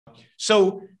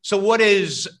So what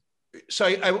is, so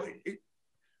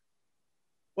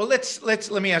well,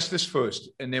 let me ask this first,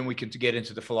 and then we can get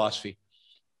into the philosophy.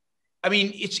 I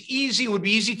mean, it would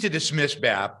be easy to dismiss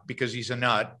Bap because he's a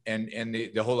nut, and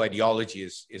the whole ideology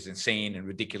is insane and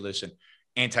ridiculous and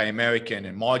anti-American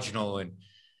and marginal and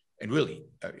really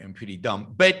and pretty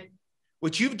dumb. But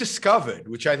what you've discovered,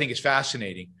 which I think is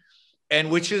fascinating, and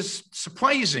which is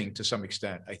surprising to some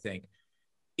extent, I think,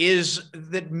 is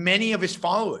that many of his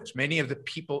followers, many of the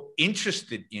people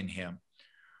interested in him,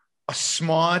 are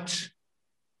smart,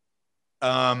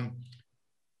 PhD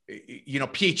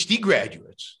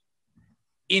graduates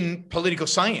in political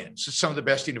science at some of the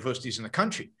best universities in the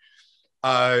country.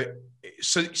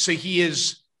 So he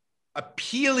is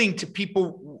appealing to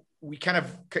people, kind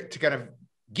of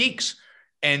geeks,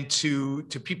 and to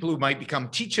people who might become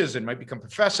teachers and might become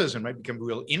professors and might become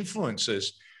real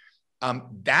influencers.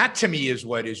 That to me is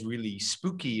what is really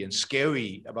spooky and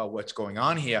scary about what's going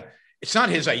on here. It's not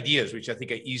his ideas, which I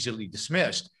think are easily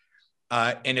dismissed.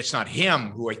 And it's not him,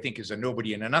 who I think is a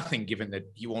nobody and a nothing, given that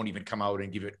he won't even come out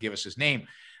and give us his name.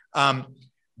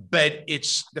 But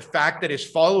it's the fact that his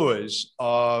followers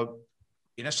are,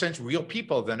 in a sense, real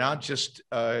people. They're not just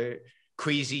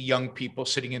crazy young people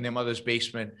sitting in their mother's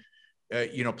basement,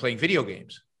 playing video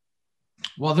games.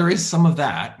 Well, there is some of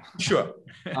that. Sure.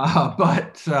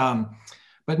 But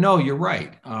no, you're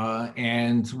right.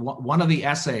 And one of the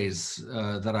essays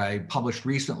that I published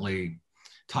recently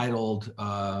titled,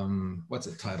 what's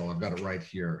it titled? I've got it right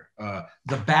here.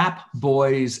 The Bap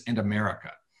Boys and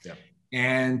America. Yeah.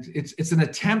 And it's an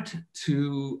attempt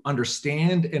to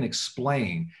understand and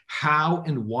explain how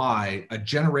and why a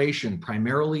generation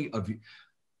primarily of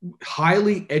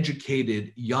highly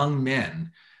educated young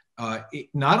men,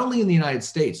 not only in the United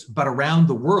States, but around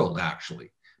the world,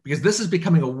 actually, because this is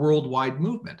becoming a worldwide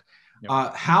movement.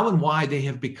 Yep. How and why they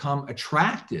have become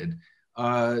attracted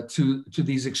to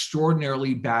these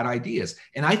extraordinarily bad ideas.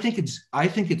 And I think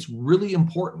it's really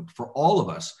important for all of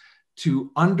us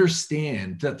to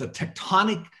understand that the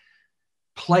tectonic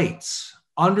plates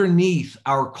underneath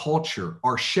our culture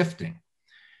are shifting.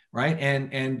 Right.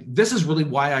 And this is really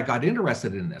why I got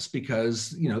interested in this,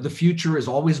 because, the future is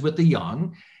always with the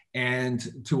young.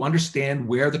 And to understand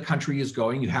where the country is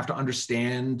going, you have to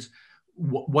understand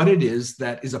what it is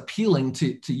that is appealing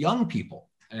to young people.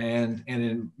 And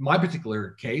in my particular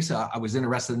case, I was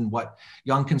interested in what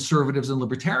young conservatives and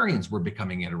libertarians were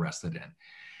becoming interested in.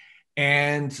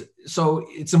 And so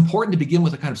it's important to begin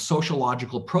with a kind of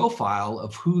sociological profile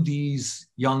of who these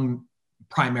young,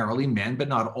 primarily men, but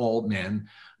not all men,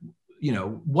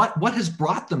 what has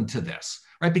brought them to this,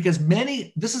 right? Because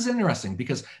this is interesting,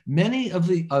 because many of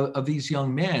these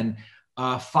young men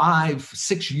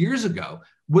 5-6 years ago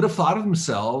would have thought of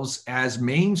themselves as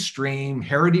mainstream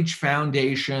Heritage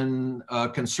Foundation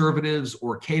conservatives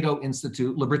or Cato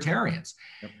Institute libertarians.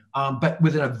 Yep. But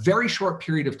within a very short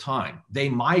period of time, they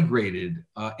migrated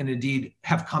and indeed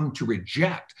have come to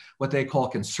reject what they call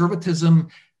conservatism,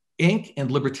 Inc. and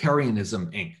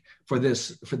libertarianism, Inc. for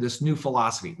this new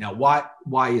philosophy. Now,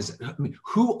 why is it? I mean,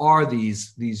 who are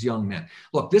these young men?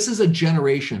 Look, this is a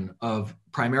generation of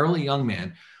primarily young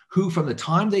men who, from the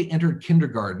time they entered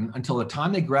kindergarten until the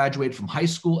time they graduate from high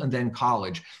school and then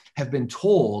college, have been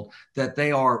told that they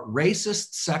are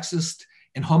racist, sexist,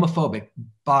 and homophobic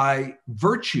by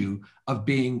virtue of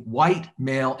being white,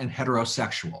 male, and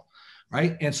heterosexual,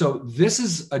 right? And so this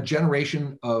is a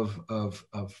generation of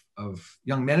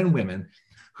young men and women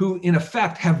who, in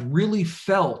effect, have really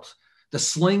felt the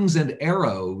slings and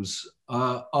arrows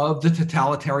of the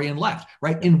totalitarian left,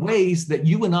 right? In ways that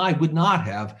you and I would not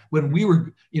have when we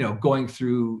were, going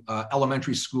through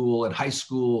elementary school and high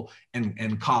school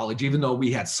and college, even though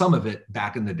we had some of it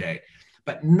back in the day,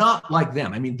 but not like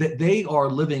them. I mean, they are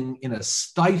living in a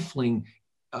stifling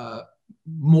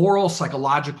moral,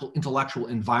 psychological, intellectual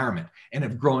environment and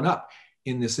have grown up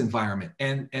in this environment.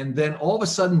 And then all of a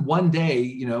sudden one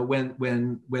day,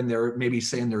 when they're maybe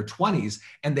say in their 20s,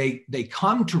 and they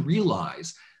come to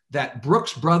realize that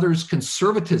Brooks Brothers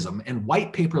conservatism and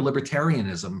white paper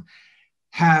libertarianism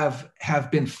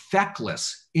have been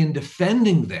feckless in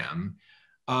defending them,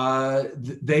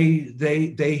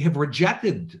 they have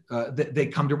rejected, they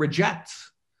come to reject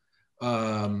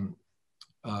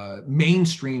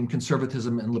mainstream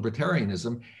conservatism and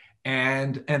libertarianism.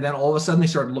 And then all of a sudden they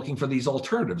started looking for these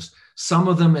alternatives. Some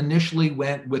of them initially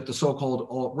went with the so-called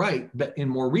alt-right, but in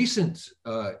more recent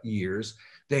years,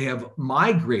 they have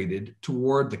migrated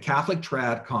toward the Catholic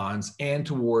tradcons and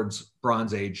towards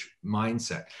Bronze Age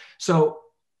mindset. So,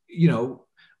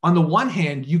 on the one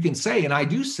hand, you can say, and I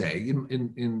do say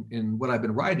in what I've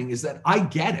been writing, is that I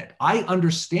get it. I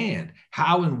understand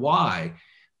how and why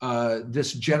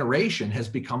this generation has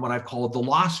become what I've called the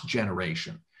lost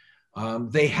generation.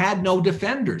 They had no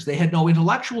defenders. They had no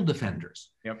intellectual defenders.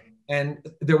 Yep. And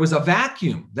there was a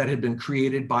vacuum that had been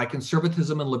created by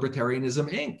conservatism and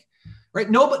libertarianism, Inc. Right?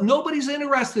 Nobody's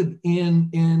interested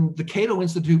in the Cato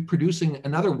Institute producing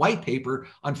another white paper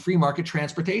on free market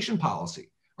transportation policy.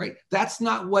 Right? That's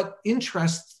not what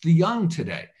interests the young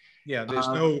today. Yeah,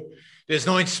 there's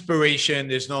no inspiration.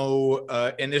 There's no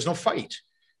fight.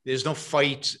 There's no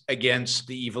fight against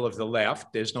the evil of the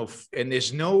left. There's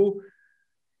no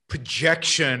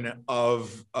projection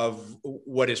of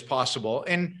what is possible.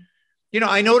 And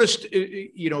I noticed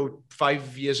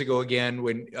 5 years ago again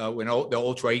when the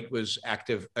alt-right was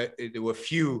active, there were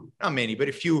not many, but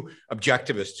a few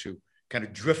objectivists who kind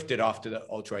of drifted off to the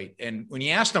alt-right. And when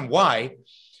you asked them why,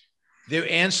 their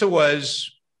answer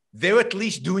was they're at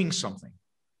least doing something.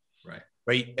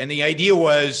 Right. And the idea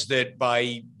was that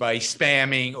by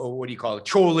spamming, or what do you call it,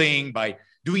 trolling, by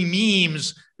doing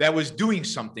memes, that was doing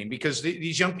something, because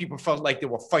these young people felt like they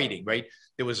were fighting, right?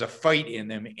 There was a fight in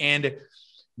them. And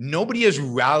nobody has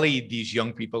rallied these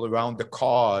young people around the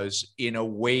cause in a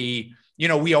way.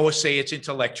 We always say it's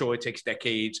intellectual. It takes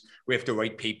decades. We have to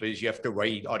write papers. You have to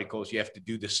write articles. You have to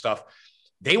do this stuff.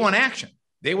 They want action.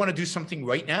 They want to do something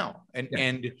right now.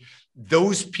 And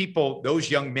those people, those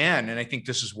young men, and I think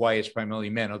this is why it's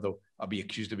primarily men, although I'll be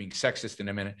accused of being sexist in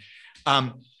a minute,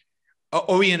 are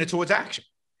oriented towards action.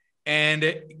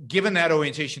 And given that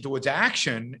orientation towards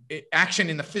action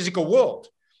in the physical world,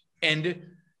 and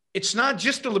it's not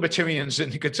just the libertarians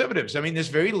and the conservatives. I mean, there's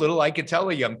very little I can tell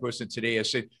a young person today. I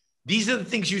said, these are the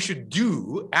things you should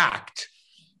act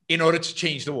in order to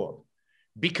change the world,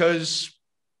 because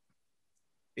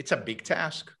it's a big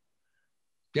task.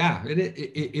 Yeah,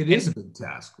 it is a big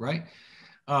task, right?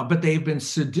 But they've been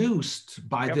seduced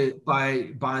by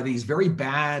these very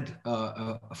bad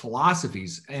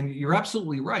philosophies, and you're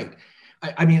absolutely right.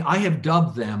 I mean, I have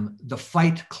dubbed them the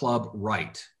Fight Club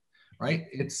right?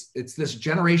 It's this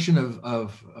generation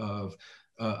of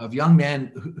young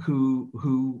men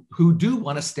who do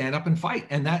want to stand up and fight,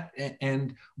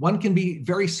 and one can be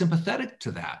very sympathetic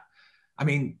to that. I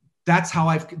mean, that's how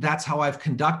I've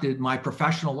conducted my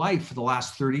professional life for the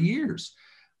last 30 years.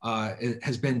 It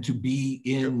has been to be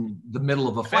in the middle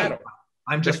of a fight.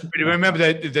 Remember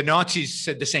that the Nazis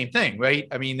said the same thing, right?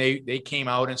 I mean, they came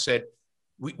out and said,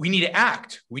 we need to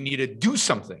act. We need to do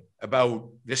something about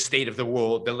the state of the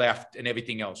world, the left, and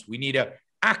everything else. We need to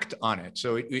act on it.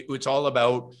 So it's all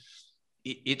about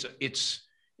it's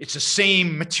the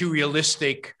same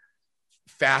materialistic,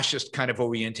 fascist kind of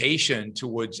orientation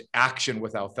towards action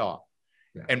without thought.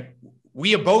 Yeah. And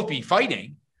we have both been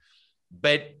fighting,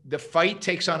 but the fight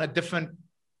takes on a different.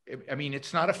 I mean,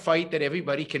 it's not a fight that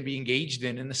everybody can be engaged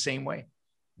in the same way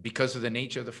because of the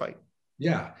nature of the fight.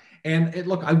 Yeah. And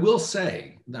look, I will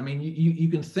say, I mean, you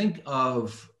can think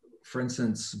of, for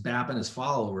instance, BAP and his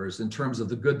followers in terms of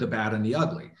the good, the bad, and the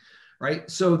ugly, right?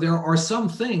 So there are some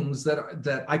things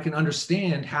that I can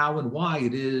understand how and why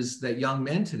it is that young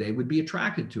men today would be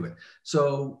attracted to it.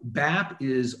 So BAP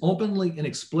is openly and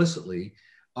explicitly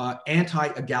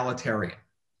anti-egalitarian.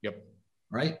 Yep.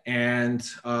 Right. And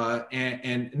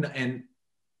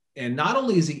not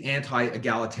only is he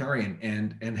anti-egalitarian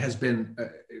and has been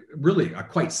really a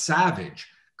quite savage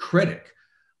critic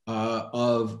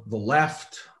of the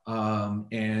left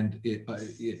and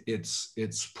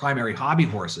its primary hobby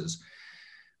horses,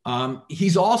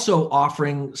 he's also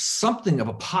offering something of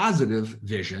a positive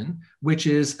vision, which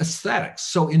is aesthetics.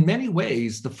 So in many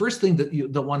ways, the first thing that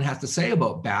the one has to say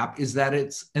about BAP is that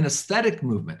it's an aesthetic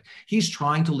movement. He's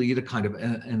trying to lead a kind of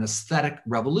an aesthetic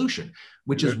revolution,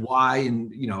 which is why,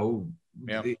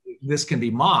 this can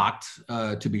be mocked,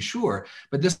 to be sure,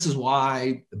 but this is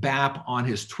why BAP on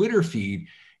his Twitter feed,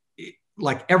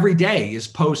 like every day, is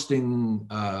posting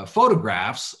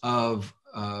photographs of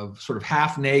sort of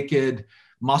half-naked,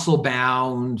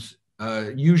 muscle-bound,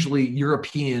 usually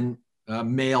European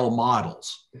male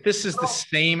models. This is the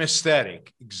same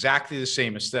aesthetic, exactly the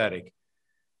same aesthetic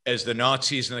as the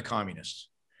Nazis and the communists.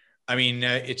 I mean,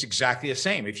 it's exactly the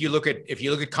same. If you look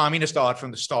at communist art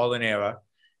from the Stalin era,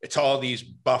 it's all these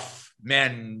buff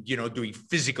men, doing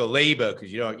physical labor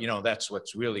because that's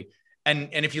what's really. And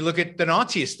if you look at the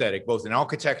Nazi aesthetic, both in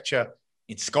architecture,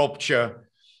 in sculpture,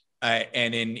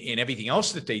 and in everything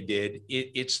else that they did,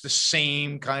 it's the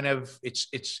same kind of.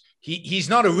 He's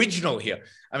not original here.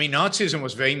 I mean, Nazism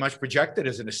was very much projected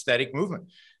as an aesthetic movement,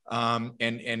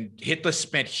 and Hitler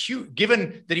spent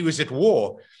given that he was at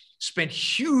war, spent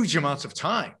huge amounts of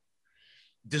time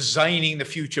designing the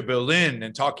future Berlin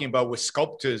and talking about with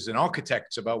sculptors and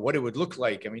architects about what it would look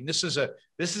like. I mean, this is a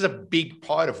big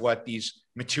part of what these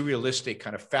materialistic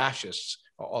kind of fascists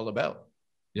are all about.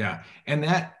 Yeah, and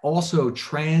that also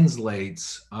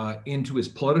translates into his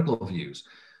political views.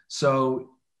 So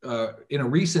in a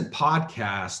recent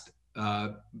podcast,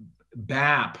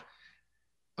 BAP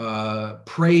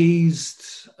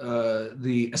praised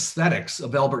the aesthetics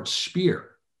of Albert Speer.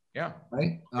 Yeah.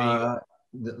 Right.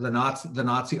 The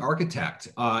Nazi architect,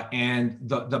 and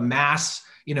the mass,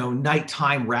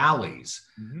 nighttime rallies,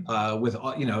 with,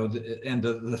 and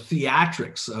the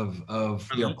theatrics of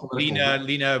their political.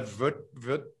 Lina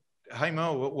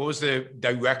Wertheimer, what was the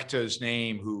director's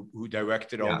name who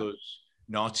directed all those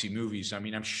Nazi movies? I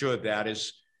mean, I'm sure that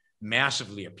is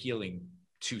massively appealing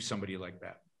to somebody like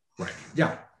that. Right.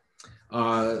 Yeah.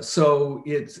 So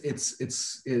it's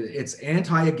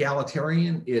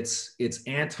anti-egalitarian, it's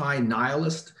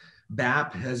anti-nihilist.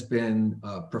 BAP has been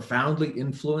profoundly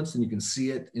influenced, and you can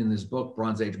see it in this book,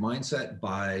 Bronze Age Mindset,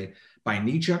 by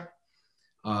Nietzsche,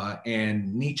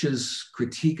 and Nietzsche's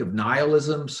critique of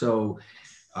nihilism. So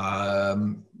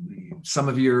some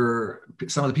of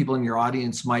the people in your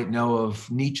audience might know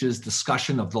of Nietzsche's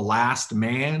discussion of the last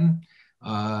man,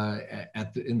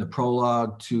 in the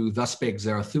prologue to Thus Spake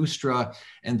Zarathustra.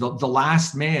 And the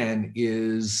last man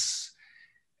is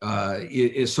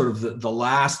sort of the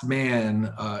last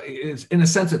man, is, in a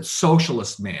sense, it's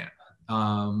socialist man,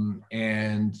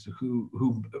 and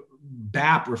who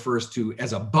BAP refers to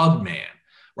as a bug man,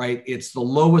 right? It's the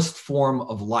lowest form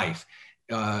of life,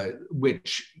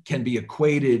 which can be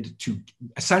equated to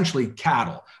essentially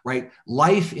cattle, right?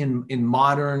 Life in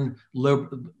modern,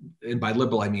 and by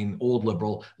liberal I mean old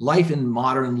liberal, life in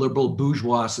modern liberal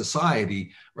bourgeois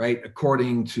society, right,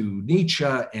 according to Nietzsche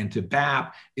and to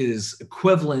BAP, is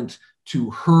equivalent to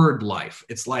herd life.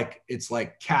 It's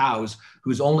like cows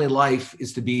whose only life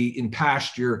is to be in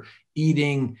pasture,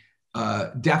 eating,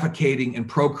 defecating, and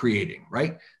procreating,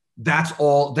 right? That's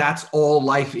all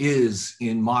life is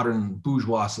in modern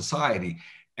bourgeois society.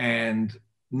 And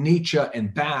Nietzsche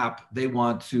and BAP, they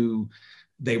reject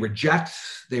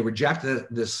the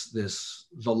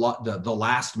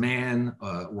last man,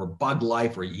 or bug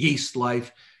life, or yeast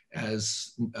life,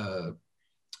 as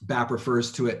BAP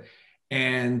refers to it.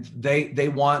 And they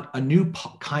want a new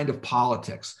kind of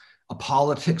politics, a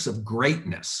politics of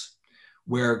greatness,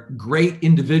 where great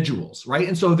individuals, right?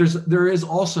 And so there is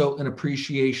also an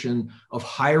appreciation of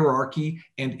hierarchy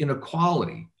and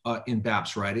inequality in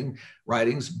BAP's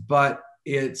writings, but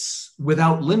it's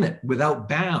without limit, without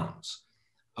bounds.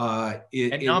 Not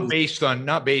based on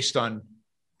the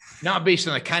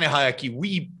kind of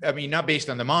hierarchy not based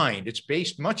on the mind. It's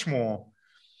based much more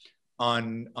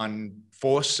on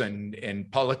force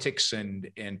and politics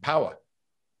and power.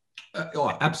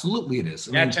 Absolutely it is.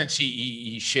 In that sense,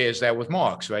 he shares that with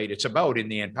Marx, right? It's about, in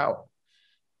the end, power.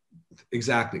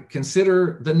 Exactly.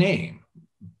 Consider the name,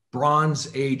 Bronze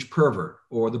Age Pervert,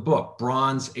 or the book,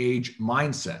 Bronze Age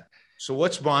Mindset. So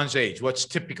what's Bronze Age? What's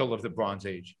typical of the Bronze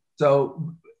Age?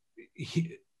 So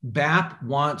BAP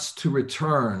wants to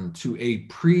return to a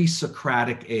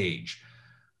pre-Socratic age.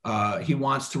 He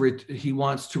wants to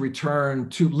return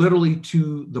to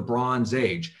the Bronze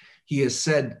Age. He has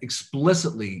said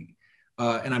explicitly,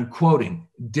 and I'm quoting,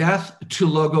 "Death to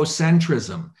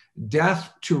logocentrism,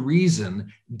 death to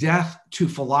reason, death to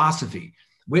philosophy,"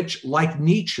 which, like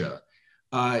Nietzsche,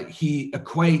 he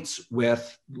equates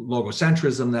with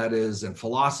logocentrism, that is, and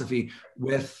philosophy,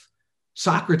 with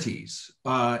Socrates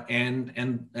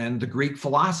and the Greek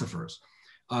philosophers.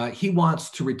 He wants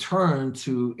to return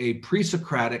to a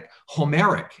pre-Socratic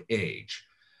Homeric age,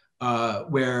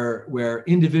 where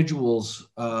individuals,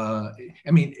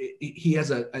 he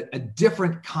has a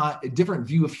different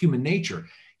view of human nature.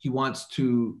 He wants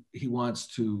to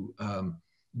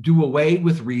do away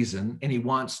with reason, and he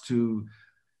wants to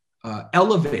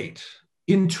elevate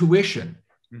intuition,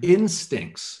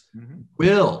 instincts,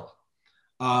 will,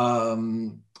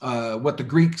 what the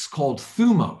Greeks called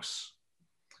thumos,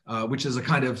 which is a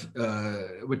kind of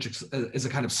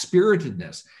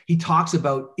spiritedness. He talks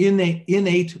about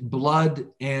innate blood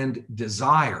and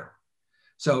desire.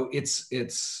 So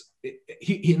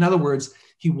in other words,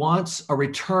 he wants a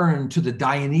return to the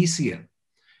Dionysian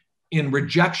in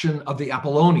rejection of the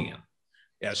Apollonian.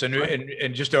 Yes,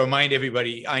 and just to remind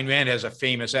everybody, Ayn Rand has a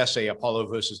famous essay, Apollo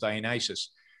versus Dionysus.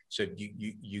 So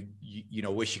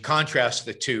where she contrasts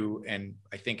the two, and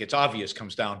I think it's obvious,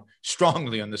 comes down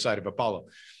strongly on the side of Apollo.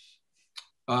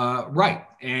 Right,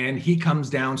 and he comes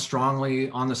down strongly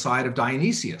on the side of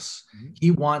Dionysius.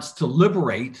 He wants to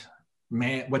liberate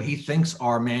what he thinks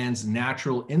are man's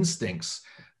natural instincts,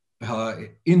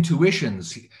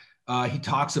 intuitions. He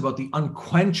talks about the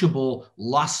unquenchable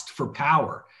lust for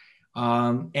power.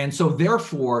 And so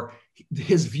therefore,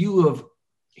 his view of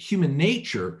human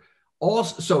nature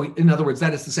also, so in other words,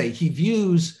 that is to say, he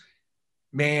views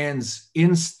man's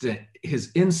instinct,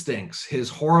 his instincts, his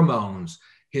hormones,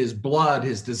 his blood,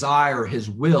 his desire, his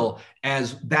will,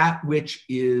 as that which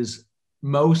is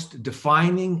most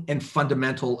defining and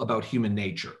fundamental about human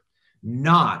nature,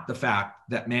 not the fact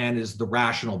that man is the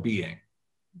rational being,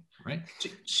 right?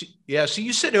 Yeah, so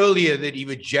you said earlier that he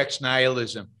rejects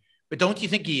nihilism, but don't you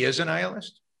think he is a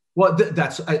nihilist? Well,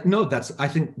 I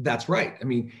think that's right. I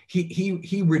mean,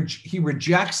 he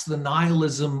rejects the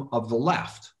nihilism of the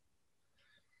left,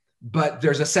 but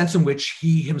there's a sense in which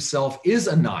he himself is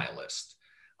a nihilist.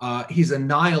 He's a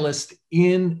nihilist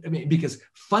because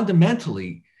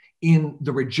fundamentally, in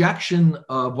the rejection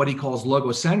of what he calls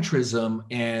logocentrism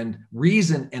and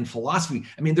reason and philosophy,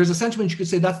 I mean, there's a sense in which you could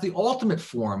say that's the ultimate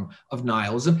form of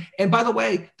nihilism. And by the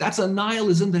way, that's a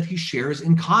nihilism that he shares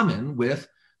in common with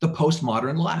the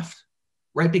postmodern left,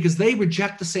 right? Because they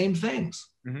reject the same things,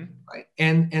 right?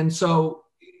 And so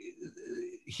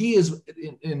he is,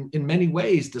 in many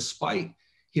ways, despite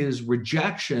his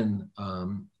rejection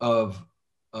of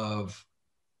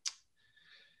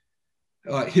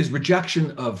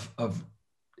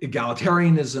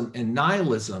egalitarianism and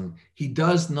nihilism, he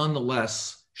does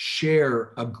nonetheless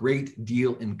share a great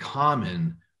deal in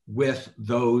common with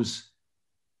those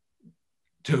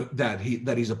that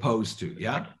he's opposed to.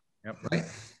 Yeah. Yep. Right.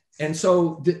 And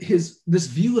so this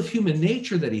view of human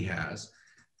nature that he has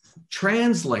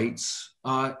translates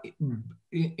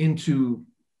into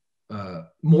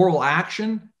moral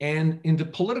action and into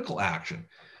political action.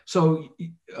 So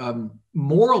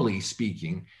morally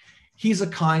speaking, he's a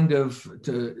kind of,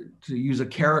 to use a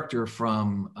character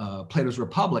from Plato's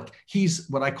Republic, he's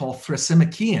what I call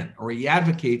Thrasymacheian, or he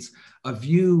advocates a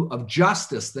view of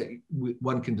justice that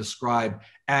one can describe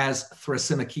as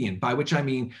Thrasymacheian, by which I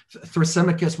mean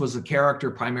Thrasymachus was a character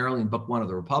primarily in Book 1 of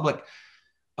the Republic,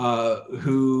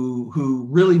 who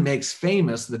really makes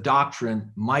famous the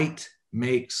doctrine might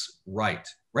makes right,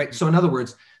 right? So in other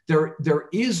words, there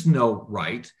is no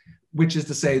right, which is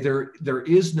to say there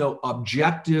is no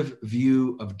objective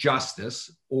view of justice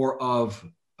or of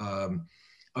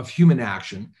human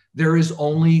action. There is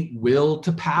only will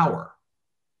to power,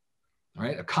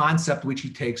 right? A concept which he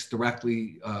takes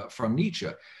directly from Nietzsche.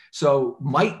 So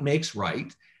might makes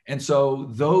right. And so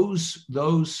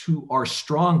those who are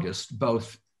strongest,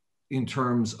 both in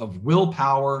terms of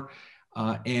willpower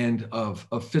and of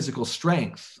physical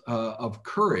strength, of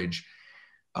courage,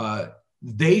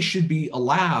 they should be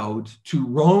allowed to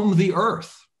roam the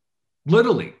earth,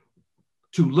 literally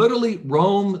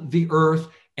roam the earth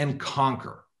and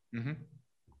conquer. Mm-hmm.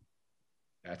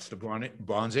 That's the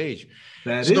Bronze Age.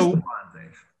 That is the Bronze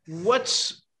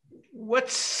What's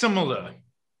Age. similar,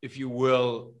 if you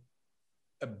will,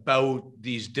 about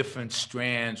these different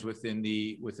strands within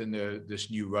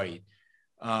this new right?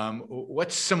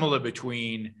 What's similar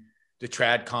between the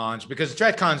tradcons, because the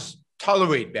tradcons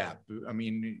tolerate BAP. I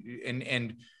mean,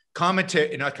 and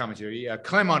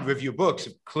Claremont review books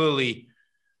have clearly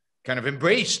kind of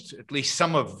embraced at least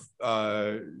some of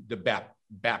the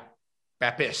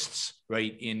BAPists,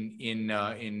 right? In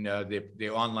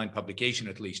their online publication,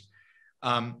 at least.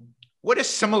 What is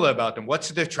similar about them? What's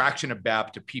the attraction of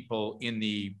BAP to people in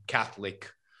the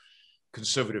Catholic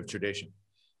conservative tradition?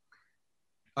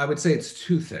 I would say it's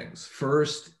two things.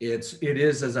 First, it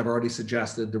is, as I've already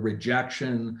suggested, the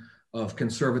rejection of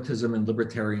conservatism and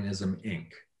libertarianism, Inc.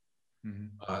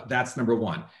 Mm-hmm. That's number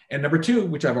one. And number two,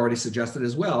 which I've already suggested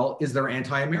as well, is their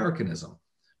anti-Americanism,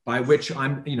 by which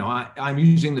I'm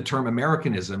using the term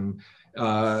Americanism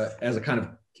as a kind of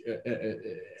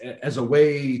as a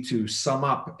way to sum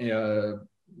up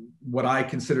what I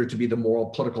consider to be the moral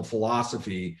political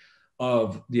philosophy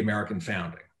of the American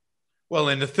founding. Well,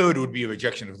 and the third would be a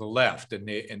rejection of the left and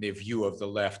their view of the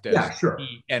left as the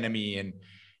enemy and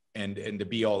the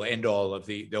be all end all of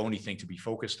the only thing to be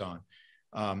focused on.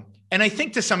 And I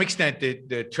think to some extent that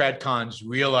the tradcons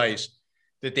realize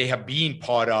that they have been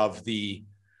part of the,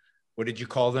 what did you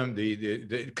call them?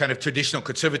 The kind of traditional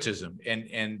conservatism,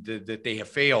 and that they have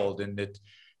failed, and that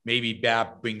maybe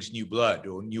BAP brings new blood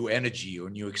or new energy or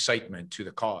new excitement to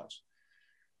the cause.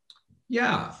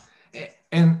 Yeah.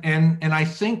 And I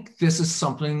think this is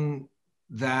something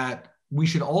that we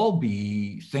should all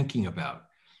be thinking about,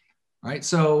 right?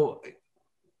 So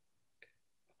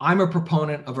I'm a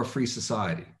proponent of a free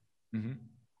society. Mm-hmm.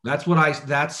 That's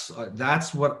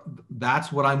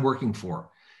what I'm working for.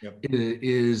 Yep.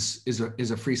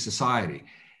 Is a free society,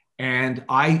 and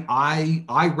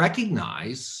I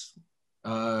recognize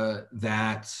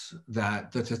that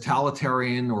the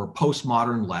totalitarian or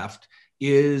postmodern left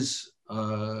is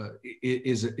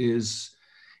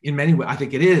in many ways, I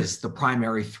think it is the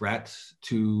primary threat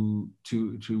to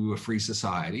a free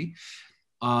society.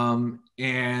 And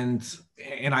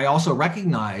I also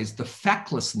recognize the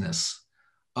fecklessness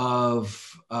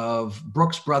of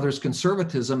Brooks Brothers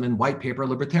conservatism and white paper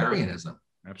libertarianism.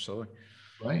 Absolutely.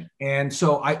 Right. And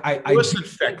so I wasn't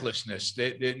fecklessness.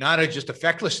 They're not just a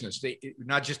fecklessness.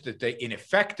 Not just that they're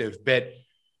ineffective, but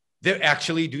they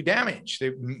actually do damage.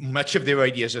 Much of their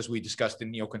ideas, as we discussed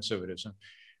in neoconservatism,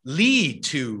 lead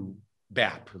to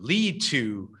BAP, lead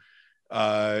to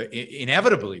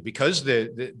inevitably, because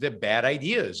they're bad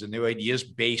ideas, and they're ideas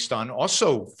based on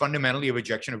also fundamentally a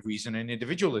rejection of reason and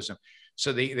individualism.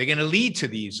 So they're going to lead to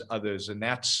these others, and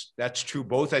that's true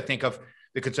both, I think, of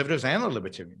the conservatives and the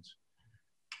libertarians.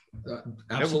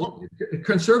 Absolutely.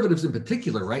 Conservatives in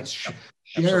particular, right,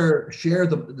 share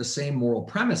the same moral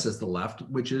premise as the left,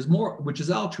 which is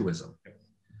altruism,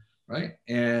 right?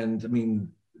 And I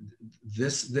mean,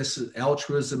 this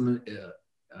altruism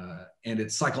and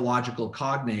its psychological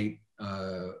cognate,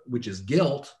 which is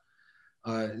guilt.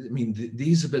 I mean,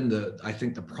 these have been I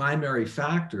think the primary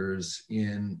factors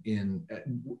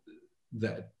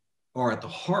that are at the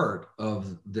heart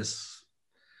of this,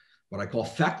 what I call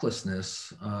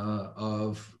fecklessness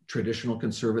of traditional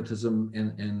conservatism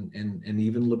and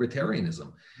even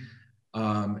libertarianism.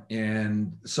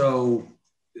 And so,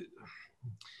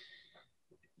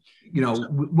 you know,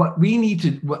 what we need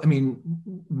to,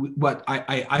 what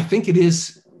I think it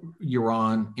is,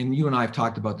 Yaron, and you and I have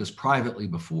talked about this privately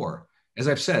before, as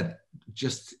I've said,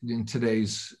 just in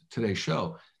today's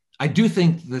show, I do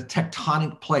think the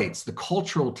tectonic plates, the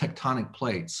cultural tectonic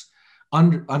plates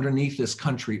underneath this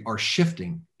country are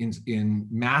shifting in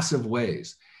massive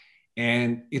ways.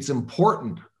 And it's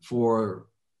important for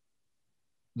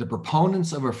the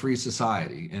proponents of a free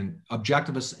society, and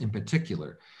objectivists in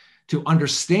particular, to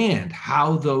understand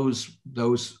how those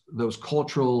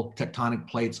cultural tectonic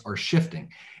plates are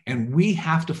shifting. And we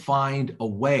have to find a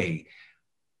way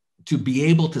to be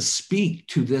able to speak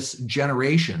to this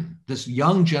generation, this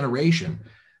young generation,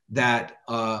 that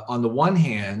on the one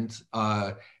hand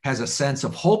has a sense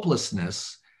of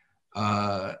hopelessness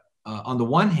on the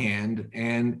one hand,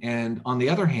 and on the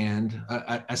other hand,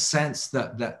 a sense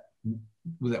that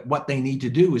what they need to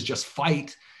do is just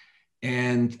fight,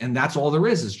 and that's all there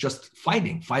is just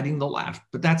fighting the left.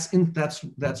 But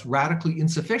that's radically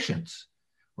insufficient,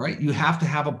 right? You have to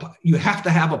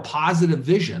have a positive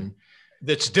vision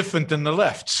that's different than the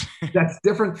left's. That's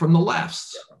different from the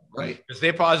left's, right? Because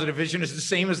their positive vision is the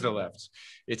same as the left's.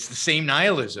 It's the same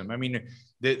nihilism. I mean,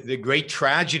 the great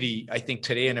tragedy, I think,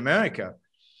 today in America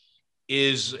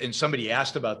is, and somebody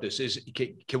asked about this, is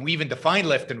can we even define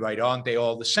left and right? Aren't they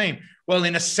all the same? Well,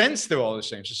 in a sense, they're all the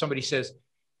same. So somebody says,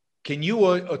 can you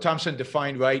or Thompson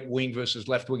define right-wing versus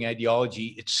left-wing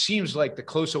ideology? It seems like the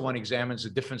closer one examines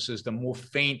the differences, the more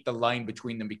faint the line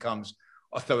between them becomes.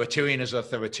 Authoritarian is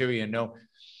authoritarian, no.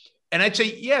 And I'd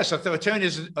say, yes, authoritarian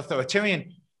is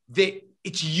authoritarian.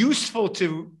 It's useful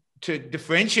to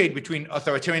differentiate between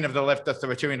authoritarian of the left,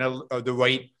 authoritarian of the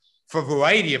right, for a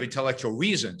variety of intellectual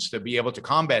reasons to be able to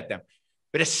combat them.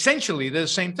 But essentially, they're the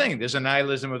same thing. There's a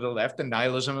nihilism of the left and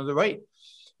nihilism of the right.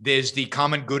 There's the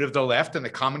common good of the left and the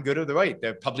common good of the right.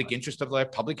 The public interest of the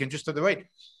left, public interest of the right.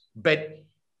 But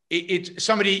it's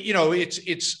somebody, you know,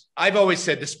 I've always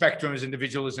said the spectrum is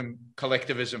individualism,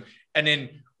 collectivism. And then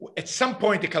at some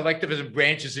point, the collectivism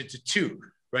branches into two,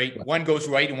 right? One goes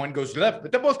right and one goes left,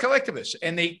 but they're both collectivists.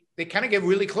 And they kind of get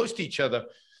really close to each other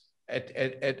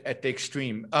at the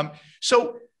extreme.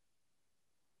 So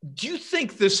do you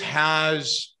think this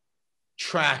has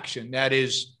traction? That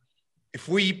is, if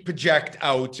we project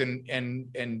out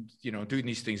and you know, doing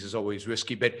these things is always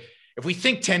risky, but if we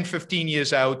think 10, 15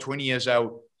 years out, 20 years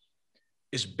out,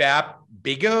 is BAP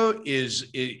bigger?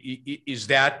 Is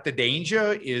that the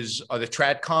danger? Are the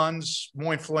tradcons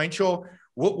more influential?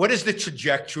 What is the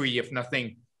trajectory if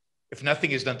nothing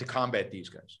is done to combat these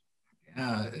guys?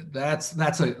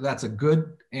 That's a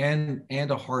good and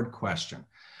a hard question.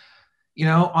 You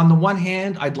know, on the one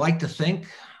hand, I'd like to think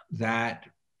that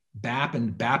BAP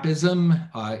and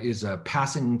BAPism is a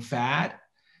passing fad.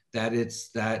 That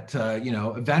you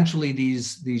know, eventually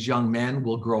these young men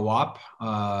will grow up.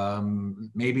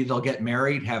 Maybe they'll get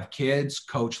married, have kids,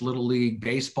 coach little league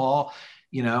baseball,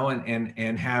 you know,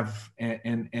 and have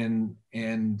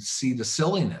and see the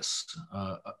silliness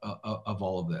of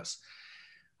all of this.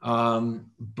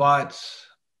 But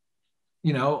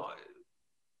you know,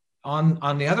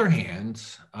 on the other hand,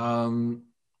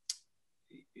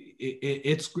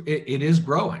 it is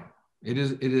growing. It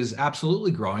is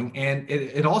absolutely growing. And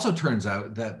it also turns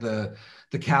out that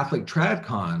the Catholic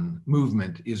TradCon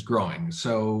movement is growing.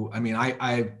 So, I mean,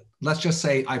 let's just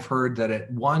say I've heard that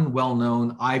at one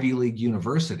well-known Ivy League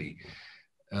university,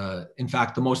 in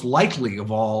fact, the most likely of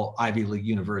all Ivy League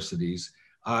universities,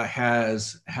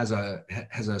 has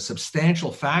a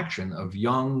substantial faction of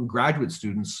young graduate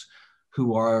students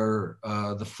who are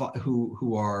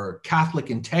who are Catholic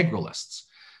integralists.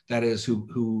 That is,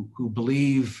 who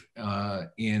believe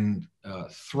in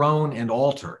throne and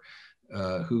altar,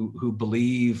 who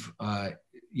believe,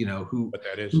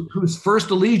 whose first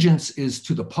allegiance is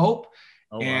to the Pope,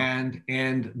 and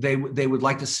they would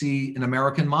like to see an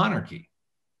American monarchy.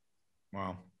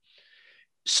 Wow.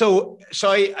 So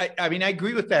I mean, I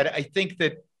agree with that. I think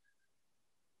that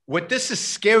what this is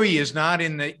scary is not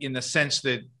in the sense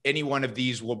that any one of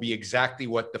these will be exactly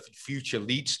what the future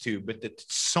leads to, but that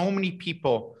so many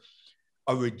people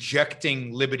are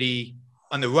rejecting liberty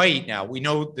on the right now. We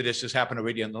know that this has happened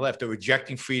already on the left. They're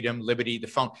rejecting freedom, liberty,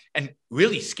 and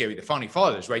really scary, the founding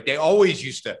fathers, right? They always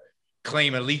used to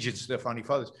claim allegiance to the founding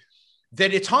fathers.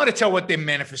 That it's hard to tell what their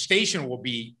manifestation will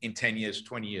be in 10 years,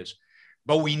 20 years.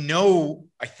 But we know,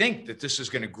 I think, that this is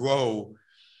going to grow.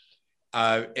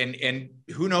 And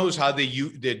who knows how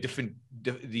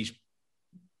these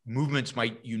movements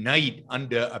might unite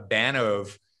under a banner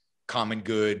of common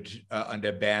good, under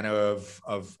a banner of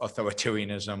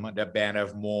authoritarianism, under a banner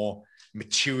of more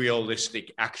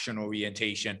materialistic action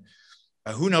orientation.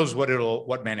 Who knows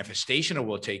what manifestation it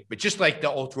will take? But just like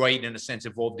the alt-right, in a sense,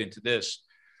 evolved into this,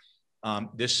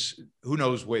 who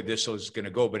knows where this is going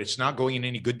to go? But it's not going in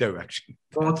any good direction.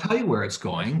 Well, I'll tell you where it's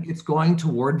going. It's going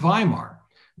toward Weimar.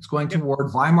 It's going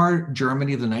toward Weimar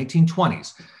Germany of the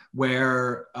 1920s,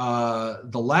 where the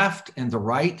left and the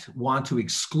right want to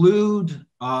exclude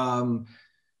the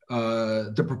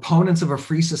proponents of a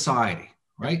free society,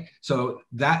 right? So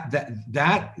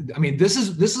I mean, this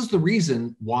is the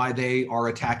reason why they are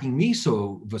attacking me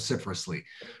so vociferously,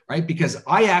 right? Because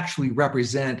I actually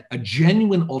represent a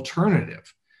genuine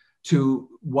alternative to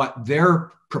what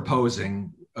they're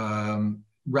proposing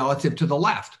relative to the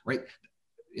left, right?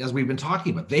 As we've been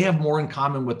talking about, they have more in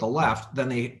common with the left than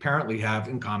they apparently have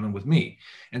in common with me.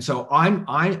 And so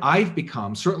I've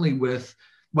become, certainly with,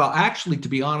 well, actually, to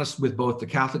be honest, with both the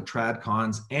Catholic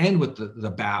TradCons and with the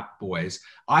BAP boys,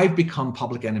 I've become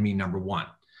public enemy number one,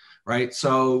 right?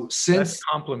 So since— That's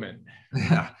a compliment.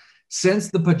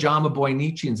 Since the Pajama Boy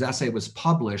Nietzschean's essay was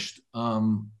published,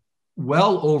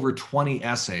 well over 20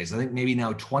 essays, I think maybe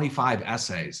now 25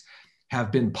 essays,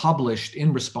 have been published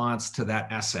in response to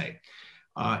that essay.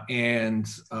 So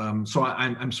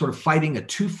I'm sort of fighting a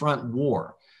two-front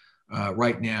war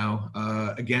right now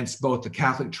against both the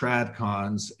Catholic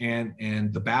TradCons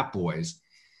and the BAP boys.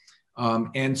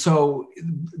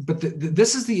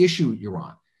 This is the issue,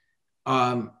 Yaron.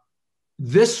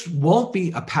 This won't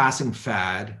be a passing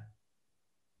fad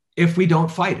if we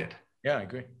don't fight it. Yeah, I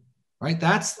agree. Right?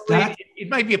 It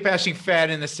might be a passing fad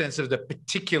in the sense of the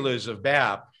particulars of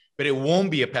BAP, but it won't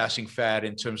be a passing fad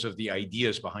in terms of the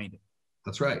ideas behind it.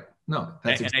 That's right. No,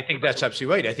 and I think that's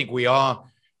absolutely right. I think we are,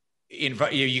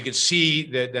 you can see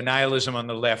the nihilism on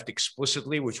the left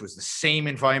explicitly, which was the same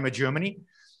in Weimar Germany.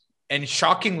 And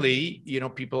shockingly,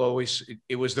 people always,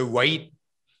 it was the right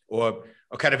or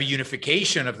kind of a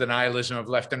unification of the nihilism of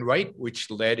left and right, which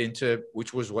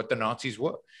was what the Nazis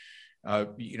were.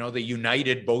 They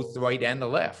united both the right and the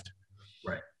left.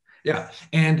 Right. Yeah.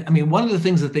 And I mean, one of the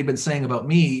things that they've been saying about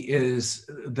me is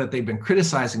that they've been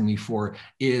criticizing me for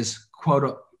is,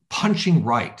 quote, punching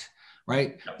right.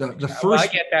 The first— I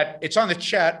get that. It's on the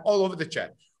chat, all over the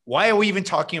chat. Why are we even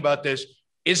talking about this?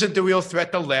 Isn't the real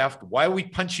threat the left? Why are we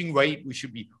punching right? We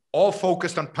should be all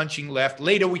focused on punching left.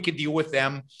 Later, we could deal with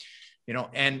them,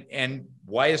 and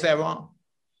why is that wrong?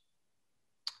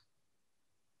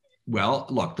 Well,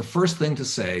 look, the first thing to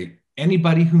say,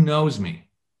 anybody who knows me,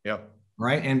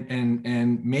 right,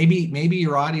 and maybe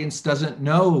your audience doesn't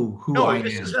know who I am. No,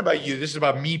 this isn't about you. This is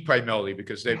about me primarily,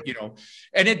 because they,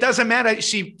 and it doesn't matter.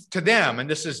 See, to them, and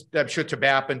this is, I'm sure, to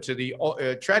BAP and to the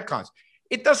TradCons,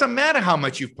 it doesn't matter how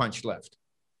much you've punched left.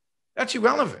 That's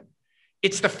irrelevant.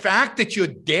 It's the fact that you're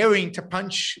daring to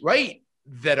punch right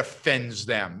that offends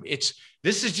them.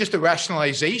 This is just a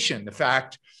rationalization. The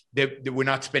fact that we're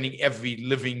not spending every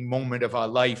living moment of our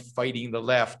life fighting the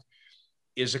left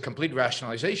is a complete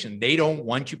rationalization. They don't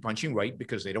want you punching right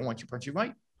because they don't want you punching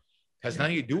right. It has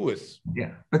nothing to do with—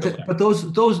 Yeah, but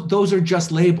those are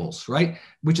just labels, right?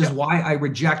 Which is why I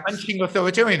reject punching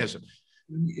authoritarianism.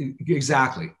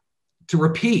 Exactly. To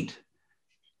repeat,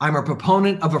 I'm a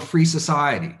proponent of a free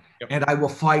society, and I will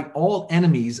fight all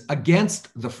enemies against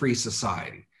the free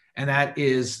society. And that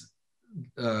is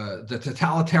the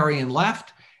totalitarian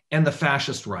left and the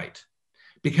fascist right,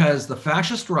 because the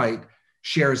fascist right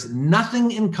shares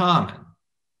nothing in common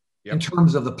in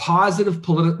terms of the positive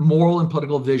moral and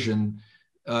political vision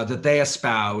that they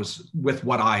espouse with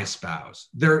what I espouse.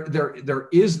 There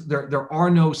are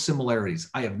no similarities.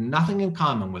 I have nothing in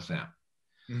common with them,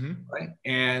 right?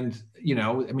 And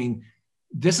I mean,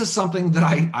 this is something that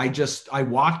I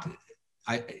walked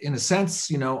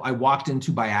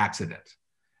into by accident.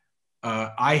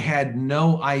 I had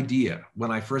no idea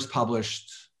when I first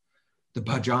published the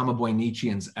Pajama Boy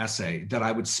Nietzschean's essay that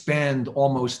I would spend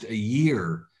almost a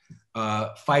year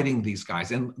fighting these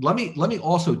guys. And let me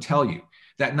also tell you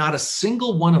that not a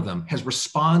single one of them has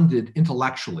responded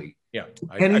intellectually. Yeah,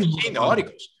 I've seen the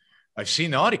articles. I've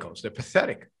seen the articles. They're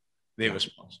pathetic. Their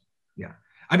response. Yeah,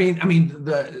 I mean,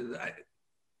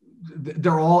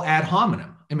 they're all ad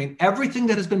hominem. I mean, everything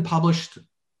that has been published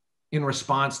in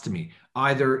response to me,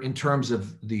 either in terms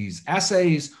of these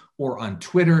essays or on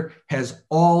Twitter, has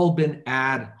all been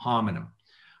ad hominem.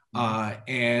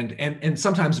 And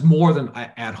sometimes more than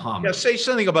ad hominem. Yeah, say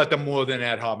something about the more than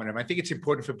ad hominem. I think it's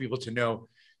important for people to know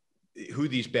who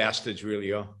these bastards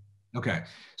really are. Okay,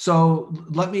 so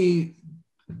let me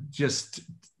just,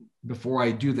 before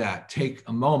I do that, take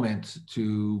a moment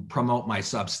to promote my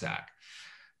Substack,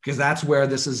 because that's where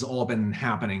this has all been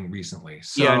happening recently.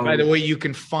 So, yeah, and by the way, you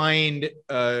can find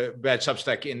that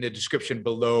Substack in the description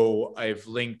below. I've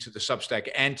linked to the Substack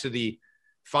and to the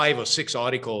 5 or 6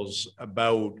 articles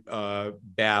about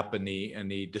BAP and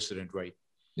the dissident right.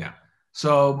 Yeah.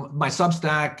 So my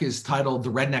Substack is titled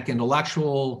The Redneck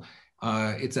Intellectual.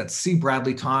 It's at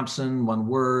cbradleythompson, one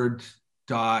word,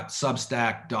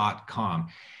 .substack.com.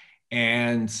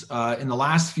 And in the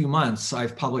last few months,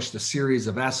 I've published a series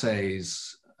of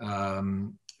essays,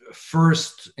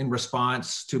 first in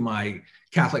response to my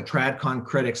Catholic TradCon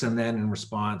critics, and then in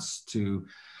response to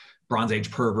Bronze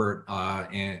Age Pervert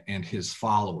and his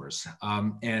followers.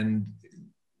 And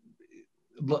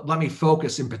let me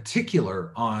focus in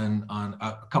particular on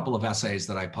a couple of essays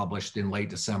that I published in late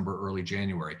December, early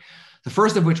January. The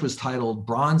first of which was titled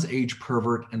Bronze Age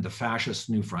Pervert and the Fascist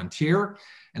New Frontier.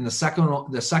 And the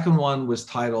second one was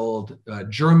titled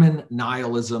German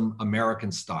Nihilism,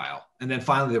 American Style. And then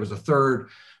finally, there was a third,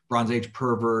 Bronze Age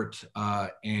Pervert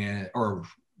or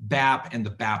BAP and the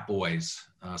BAP Boys,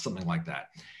 something like that.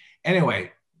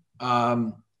 Anyway,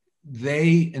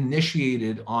 they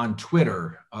initiated on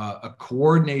Twitter a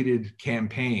coordinated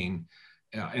campaign,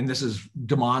 and this is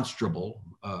demonstrable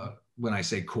when I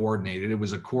say coordinated. It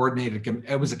was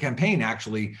a campaign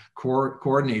actually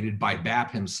coordinated by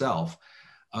BAP himself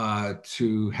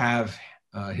to have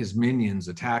his minions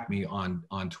attack me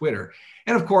on Twitter.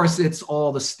 And of course, it's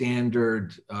all the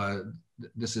standard,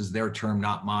 this is their term,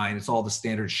 not mine. It's all the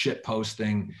standard shit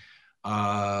posting,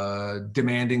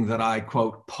 demanding that I,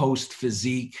 quote, post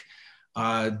physique,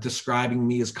 describing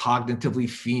me as cognitively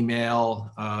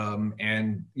female,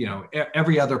 and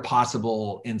every other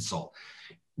possible insult.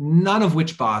 None of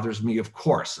which bothers me, of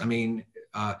course. I mean,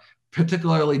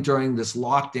 particularly during this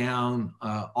lockdown,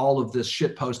 all of this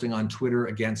shit posting on Twitter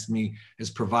against me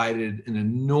has provided an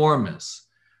enormous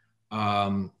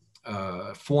form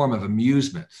of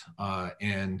amusement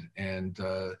and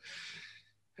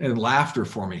laughter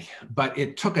for me. But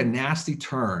it took a nasty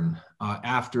turn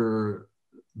after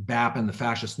BAP and the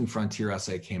Fascist New Frontier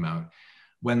essay came out,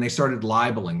 when they started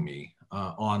libeling me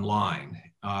online.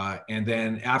 And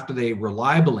then after they were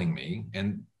libeling me,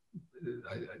 and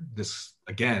this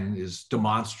again is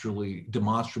demonstrably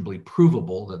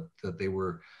provable that they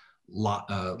were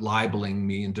libeling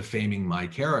me and defaming my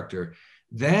character,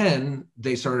 then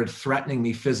they started threatening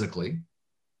me physically.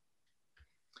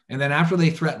 And then after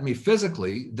they threatened me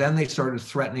physically, then they started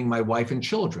threatening my wife and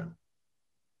children.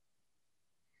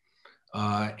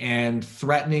 And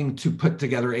threatening to put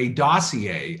together a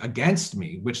dossier against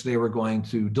me, which they were going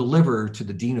to deliver to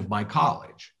the dean of my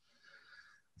college.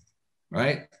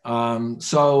 Right.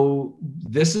 So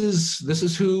these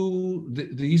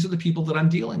are the people that I'm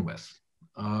dealing with,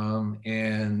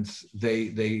 and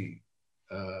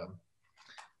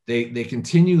they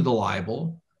continue the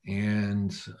libel,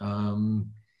 and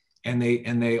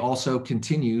they also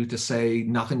continue to say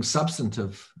nothing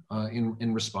substantive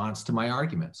in response to my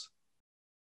arguments.